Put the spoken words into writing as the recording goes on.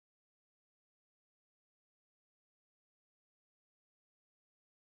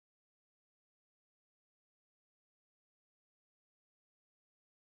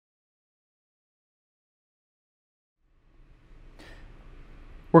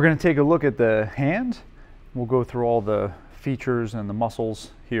We're going to take a look at the hand. We'll go through all the features and the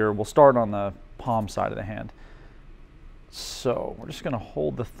muscles here. We'll start on the palm side of the hand. So we're just going to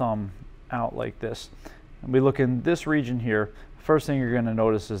hold the thumb out like this. And we look in this region here. First thing you're going to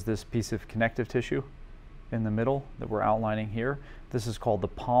notice is this piece of connective tissue in the middle that we're outlining here. This is called the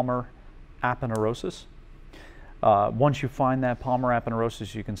Palmar Aponeurosis. Once you find that Palmar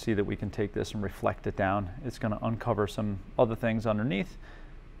Aponeurosis, you can see that we can take this and reflect it down. It's going to uncover some other things underneath.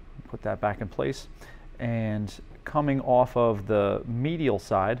 Put that back in place. And coming off of the medial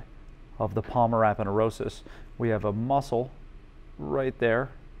side of the Palmar Aponeurosis, we have a muscle right there,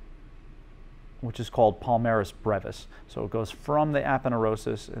 which is called Palmeiras Brevis. So it goes from the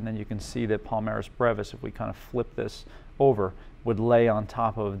aponeurosis, and then you can see that Palmeiras Brevis, if we kind of flip this over, would lay on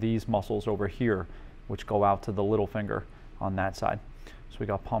top of these muscles over here, which go out to the little finger on that side. So we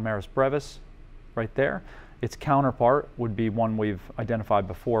got Palmeiras Brevis right there. Its counterpart would be one we've identified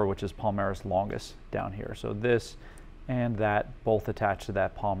before, which is Palmeiras Longus down here. So this and that both attached to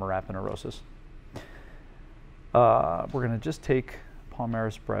that Palmar Aponeurosis. We're going to just take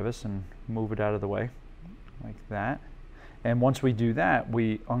Palmeiras Brevis and move it out of the way like that. And once we do that,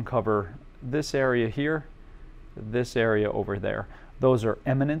 we uncover this area here, this area over there. Those are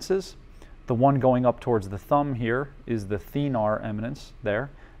eminences. The one going up towards the thumb here is the thenar eminence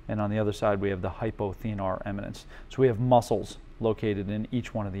there, and on the other side we have the hypothenar eminence. So we have muscles located in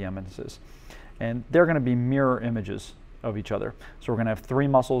each one of the eminences, and they're going to be mirror images of each other. So we're going to have three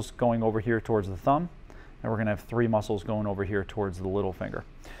muscles going over here towards the thumb, and we're going to have three muscles going over here towards the little finger.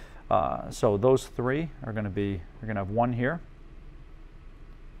 So those three are going to be, you're going to have one here,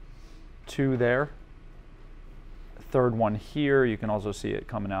 two there, third one here. You can also see it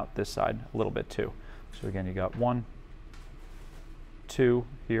coming out this side a little bit too. So again, you got one, two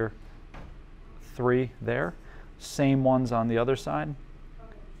here, three there. Same ones on the other side.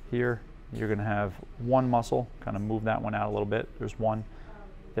 Here, you're going to have one muscle, kind of move that one out a little bit. There's one,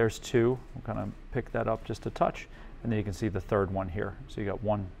 there's two. We'll kind of pick that up just a touch. And then you can see the third one here. So you got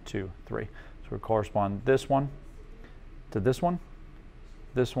one, two, three. So we correspond this one to this one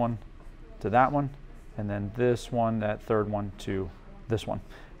to that one, and then this one, that third one, to this one.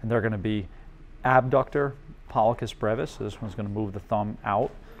 And they're going to be abductor pollicis brevis. So this one's going to move the thumb out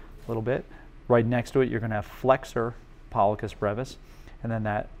a little bit. Right next to it, you're going to have flexor pollicis brevis. And then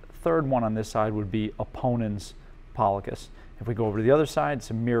that third one on this side would be opponens pollicis. If we go over to the other side, it's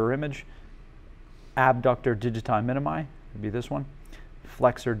a mirror image. Abductor digiti minimi would be this one.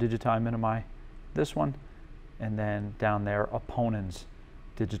 Flexor digiti minimi, this one. And then down there, opponens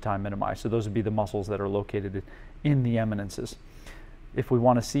digiti minimi. So those would be the muscles that are located in the eminences. If we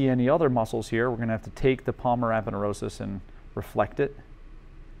want to see any other muscles here, we're going to have to take the Palmar Aponeurosis and reflect it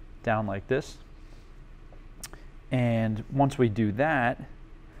down like this. And once we do that,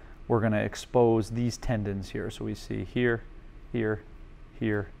 we're going to expose these tendons here. So we see here, here,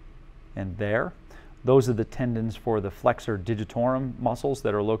 here, and there. Those are the tendons for the flexor digitorum muscles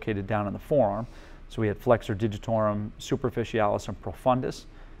that are located down in the forearm. So we had flexor digitorum superficialis and profundus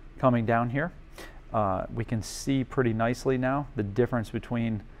coming down here. We can see pretty nicely now the difference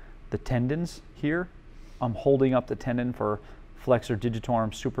between the tendons here. I'm holding up the tendon for flexor digitorum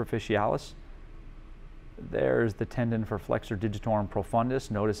superficialis. There's the tendon for flexor digitorum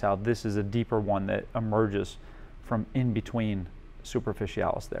profundus. Notice how this is a deeper one that emerges from in between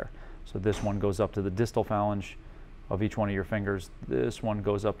superficialis there. So this one goes up to the distal phalange of each one of your fingers. This one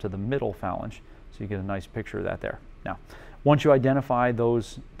goes up to the middle phalange. So you get a nice picture of that there. Now, once you identify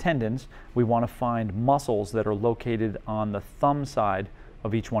those tendons, we want to find muscles that are located on the thumb side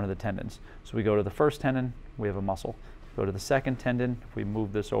of each one of the tendons. So we go to the first tendon, we have a muscle. Go to the second tendon, if we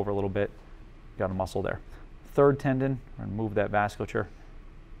move this over a little bit, got a muscle there. Third tendon, we're going to move that vasculature,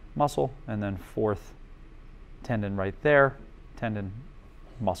 muscle, and then fourth tendon right there, tendon,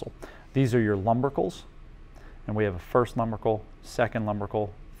 muscle. These are your lumbricals, and we have a first lumbrical, second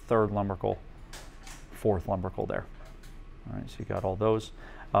lumbrical, third lumbrical, fourth lumbrical there. All right, so you got all those.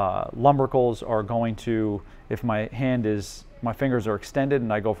 Lumbricals are going to, if my fingers are extended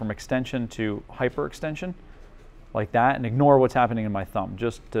and I go from extension to hyperextension, like that, and ignore what's happening in my thumb,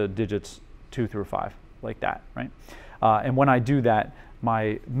 just the digits 2 through 5, like that, right? And when I do that,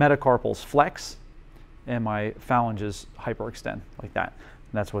 my metacarpals flex and my phalanges hyperextend, like that.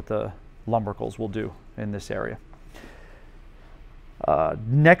 And that's what the lumbricals will do in this area.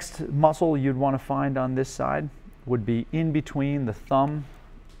 Next muscle you'd want to find on this side would be in between the thumb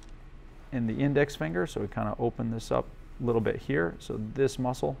and the index finger. So we kind of open this up a little bit here. So this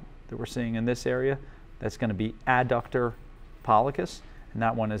muscle that we're seeing in this area, that's going to be adductor pollicis, and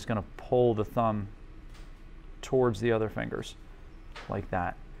that one is going to pull the thumb towards the other fingers like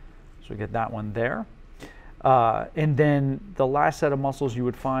that. So we get that one there. And then the last set of muscles you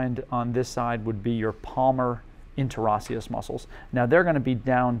would find on this side would be your Palmar Interosseous muscles. Now they're going to be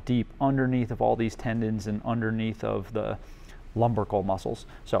down deep underneath of all these tendons and underneath of the lumbrical muscles.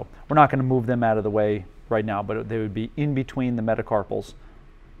 So we're not going to move them out of the way right now, but they would be in between the metacarpals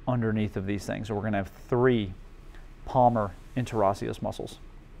underneath of these things. So we're going to have 3 Palmar Interosseous muscles.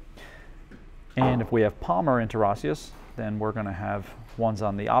 And if we have Palmar Interosseous, then we're going to have ones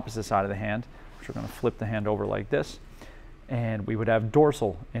on the opposite side of the hand, which we're going to flip the hand over like this. And we would have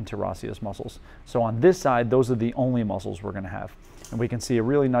dorsal interosseous muscles. So on this side, those are the only muscles we're going to have. And we can see a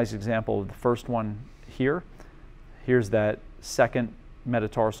really nice example of the first one here. Here's that second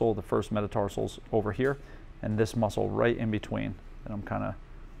metatarsal, the first metatarsal's over here, and this muscle right in between that I'm kind of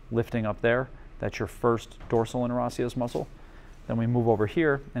lifting up there. That's your first dorsal interosseous muscle. Then we move over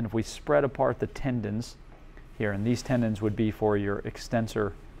here, and if we spread apart the tendons here, and these tendons would be for your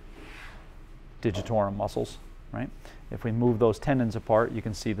extensor digitorum muscles, right? If we move those tendons apart, you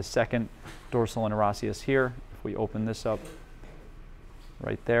can see the second dorsal interosseous here. If we open this up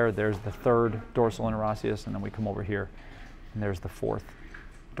right there, there's the third dorsal interosseous, and then we come over here, and there's the fourth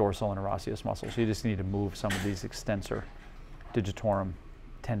dorsal interosseous muscle. So you just need to move some of these extensor digitorum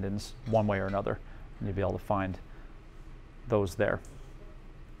tendons one way or another, and you'll be able to find those there.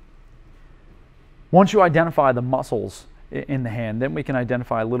 Once you identify the muscles in the hand, then we can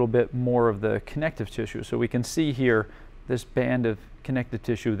identify a little bit more of the connective tissue. So we can see here this band of connective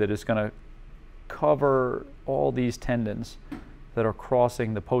tissue that is going to cover all these tendons that are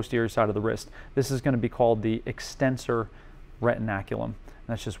crossing the posterior side of the wrist. This is going to be called the extensor retinaculum.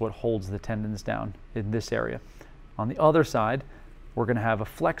 That's just what holds the tendons down in this area. On the other side, we're going to have a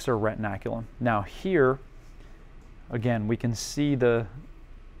flexor retinaculum. Now here, again, we can see the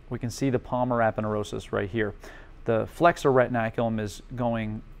Palmar Aponeurosis right here. The flexor retinaculum is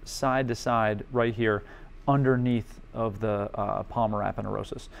going side to side right here underneath of the Palmar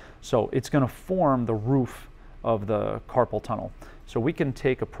Aponeurosis. So it's going to form the roof of the carpal tunnel. So we can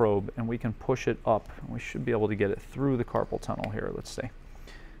take a probe and we can push it up. We should be able to get it through the carpal tunnel here. Let's see.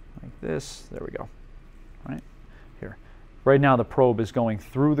 Like this. There we go. Right here. Right now the probe is going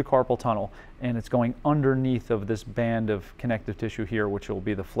through the carpal tunnel, and it's going underneath of this band of connective tissue here, which will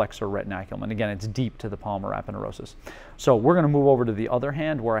be the flexor retinaculum. And again, it's deep to the Palmar Aponeurosis. So we're going to move over to the other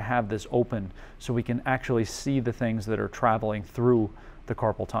hand where I have this open so we can actually see the things that are traveling through the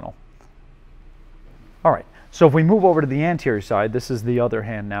carpal tunnel. All right, so if we move over to the anterior side, this is the other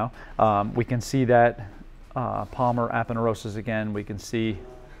hand now. We can see that Palmar Aponeurosis again. We can see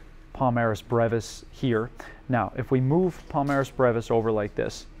Palmeiras Brevis here. Now, if we move Palmeiras Brevis over like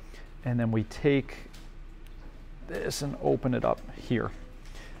this, and then we take this and open it up here,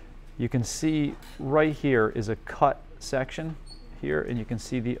 you can see right here is a cut section here, and you can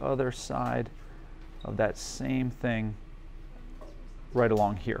see the other side of that same thing right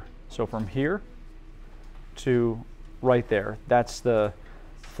along here. So from here to right there, that's the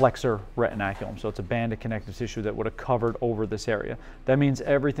flexor retinaculum. So it's a band of connective tissue that would have covered over this area. That means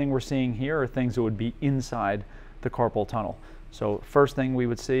everything we're seeing here are things that would be inside the carpal tunnel. So first thing we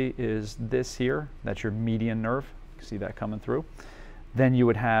would see is this here. That's your median nerve. You can see that coming through. Then you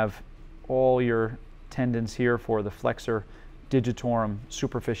would have all your tendons here for the flexor digitorum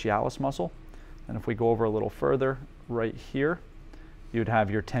superficialis muscle. And if we go over a little further, right here, you'd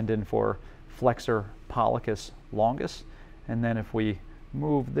have your tendon for flexor pollicis longus. And then if we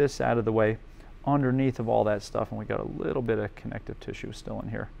move this out of the way, underneath of all that stuff, and we got a little bit of connective tissue still in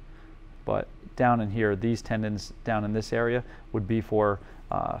here, but down in here, these tendons down in this area would be for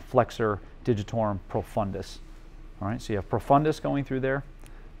flexor digitorum profundus. All right, so you have profundus going through there,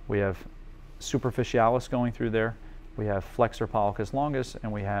 we have superficialis going through there, we have flexor pollicis longus,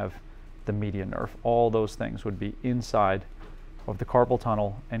 and we have the median nerve. All those things would be inside of the carpal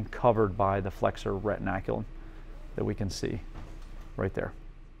tunnel and covered by the flexor retinaculum that we can see right there.